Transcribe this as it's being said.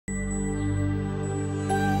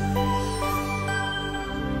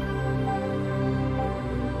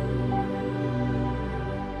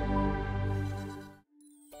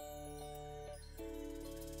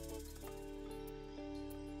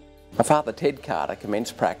My father, Ted Carter,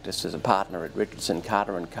 commenced practice as a partner at Richardson,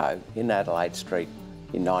 Carter & Co. in Adelaide Street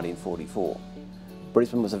in 1944.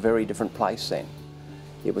 Brisbane was a very different place then.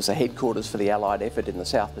 It was the headquarters for the Allied effort in the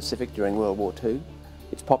South Pacific during World War II.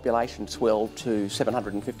 Its population swelled to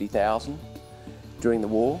 750,000 during the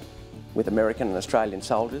war with American and Australian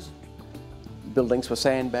soldiers. Buildings were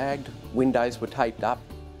sandbagged, windows were taped up,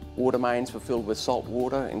 water mains were filled with salt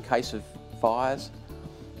water in case of fires.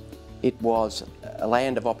 It was a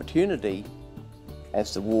land of opportunity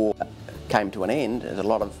as the war came to an end, as a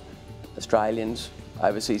lot of Australians,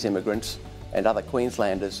 overseas immigrants and other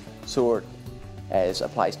Queenslanders saw it as a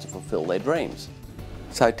place to fulfil their dreams.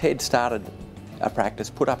 So Ted started a practice,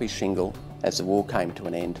 put up his shingle as the war came to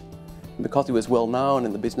an end. And because he was well known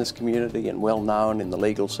in the business community and well known in the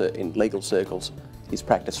legal circles, his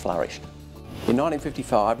practice flourished. In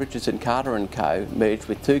 1955, Richardson, Carter & Co. merged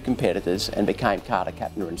with two competitors and became Carter,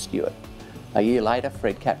 Capner and Stewart. A year later,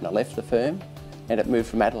 Fred Capner left the firm and it moved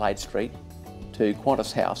from Adelaide Street to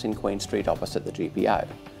Qantas House in Queen Street opposite the GPO.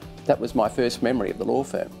 That was my first memory of the law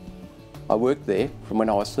firm. I worked there from when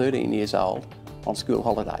I was 13 years old on school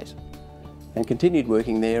holidays and continued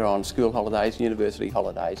working there on school holidays and university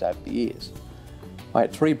holidays over the years. I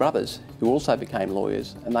had three brothers who also became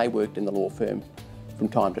lawyers and they worked in the law firm from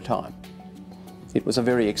time to time. It was a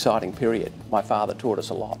very exciting period. My father taught us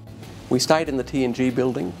a lot. We stayed in the T&G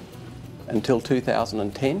building until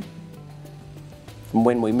 2010, from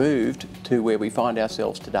when we moved to where we find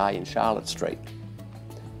ourselves today in Charlotte Street.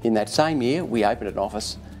 In that same year, we opened an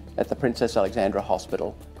office at the Princess Alexandra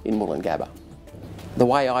Hospital in Woolloongabba. The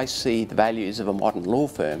way I see the values of a modern law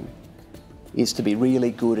firm is to be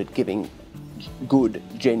really good at giving good,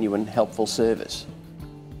 genuine, helpful service.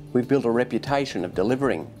 We've built a reputation of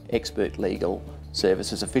delivering expert legal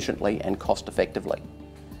services efficiently and cost effectively.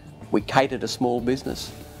 We cater to small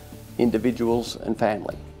business, individuals and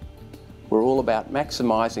family. We're all about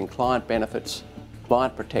maximising client benefits,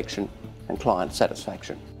 client protection and client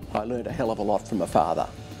satisfaction. I learned a hell of a lot from my father,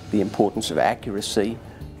 the importance of accuracy,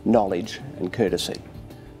 knowledge and courtesy.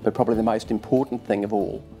 But probably the most important thing of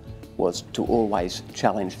all was to always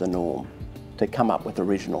challenge the norm, to come up with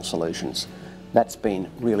original solutions. That's been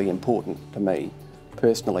really important to me,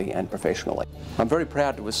 personally and professionally. I'm very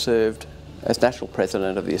proud to have served as National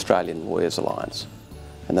President of the Australian Lawyers Alliance.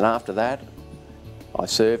 And then after that, I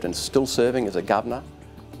served and still serving as a Governor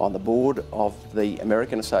on the board of the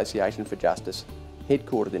American Association for Justice,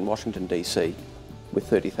 headquartered in Washington DC with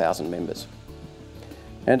 30,000 members.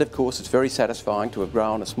 And of course, it's very satisfying to have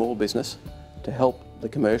grown a small business to help the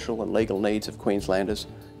commercial and legal needs of Queenslanders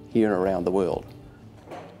here and around the world.